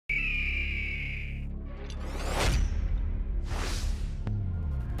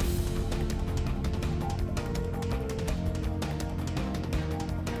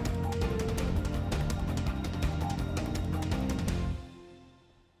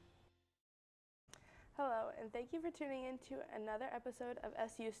and thank you for tuning in to another episode of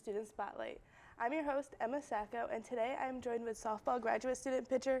SU Student Spotlight. I'm your host, Emma Sacco, and today I'm joined with softball graduate student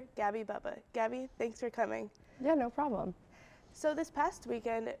pitcher, Gabby Bubba. Gabby, thanks for coming. Yeah, no problem. So this past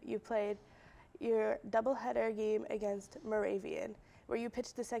weekend, you played your doubleheader game against Moravian, where you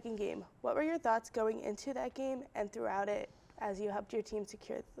pitched the second game. What were your thoughts going into that game and throughout it as you helped your team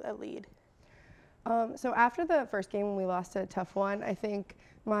secure the lead? So after the first game when we lost a tough one, I think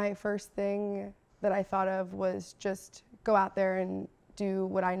my first thing that I thought of was just go out there and do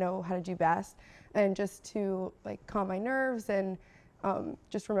what I know how to do best, and just to like calm my nerves and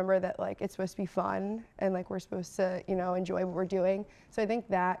just remember that like it's supposed to be fun and like we're supposed to, you know, enjoy what we're doing. So I think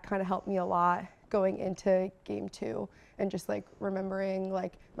that kind of helped me a lot going into game two, and just like remembering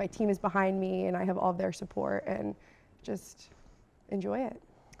like my team is behind me and I have all of their support, and just enjoy it.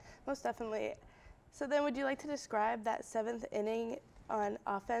 Most definitely. So then would you like to describe that seventh inning on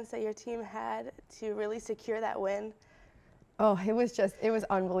offense that your team had to really secure that win? Oh, it was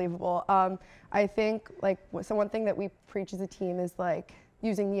unbelievable. I think like one thing that we preach as a team is like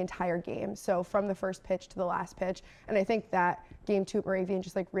using the entire game. So from the first pitch to the last pitch. And I think that game two at Moravian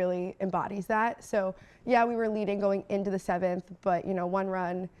just like really embodies that. So yeah, we were leading going into the seventh, but you know, one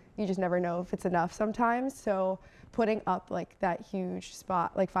run, you just never know if it's enough sometimes. So putting up like that huge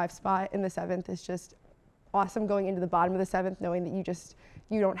spot, like 5 spot in the seventh, is just awesome going into the bottom of the seventh, knowing that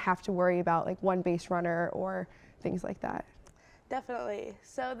you don't have to worry about like one base runner or things like that. Definitely.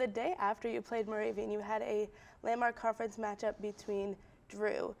 So the day after you played Moravian, you had a landmark conference matchup between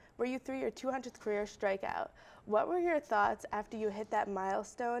Drew, where you threw your 200th career strikeout. What were your thoughts after you hit that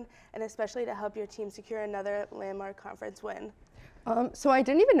milestone, and especially to help your team secure another landmark conference win? So I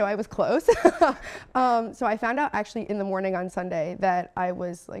didn't even know I was close. So I found out actually in the morning on Sunday that I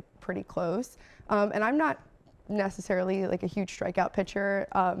was like pretty close. And I'm not necessarily like a huge strikeout pitcher.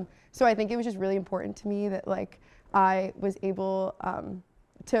 So I think it was just really important to me that like I was able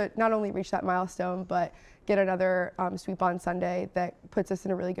to not only reach that milestone, but get another sweep on Sunday that puts us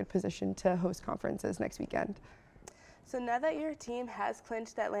in a really good position to host conferences next weekend. So now that your team has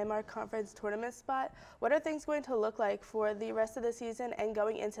clinched that landmark conference tournament spot, what are things going to look like for the rest of the season and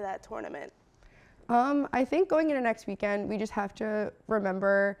going into that tournament? I think going into next weekend, we just have to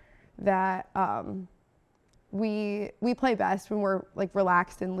remember that we play best when we're like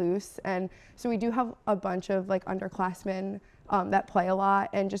relaxed and loose, and so we do have a bunch of like underclassmen that play a lot,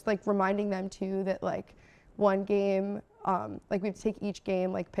 and just like reminding them too that like one game, like we have to take each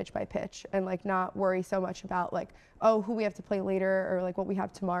game like pitch by pitch, and like not worry so much about like, oh, who we have to play later or like what we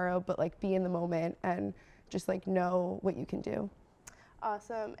have tomorrow, but like be in the moment and just like know what you can do.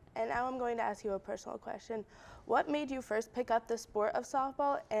 Awesome. And now I'm going to ask you a personal question. What made you first pick up the sport of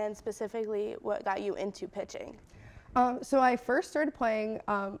softball, and specifically what got you into pitching? So I first started playing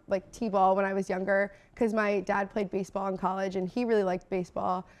like t-ball when I was younger, because my dad played baseball in college and he really liked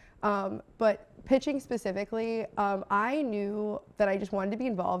baseball. But pitching specifically, I knew that I just wanted to be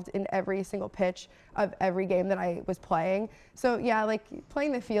involved in every single pitch of every game that I was playing. So yeah, like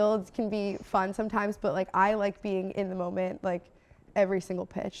playing the fields can be fun sometimes, but like I like being in the moment, like every single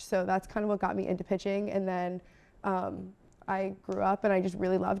pitch. So that's kind of what got me into pitching. And then I grew up and I just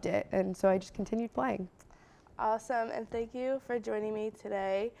really loved it. And so I just continued playing. Awesome, and thank you for joining me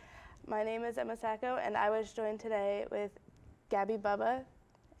today. My name is Emma Sacco, and I was joined today with Gabby Bubba,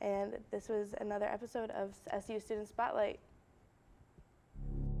 and this was another episode of SU Student Spotlight.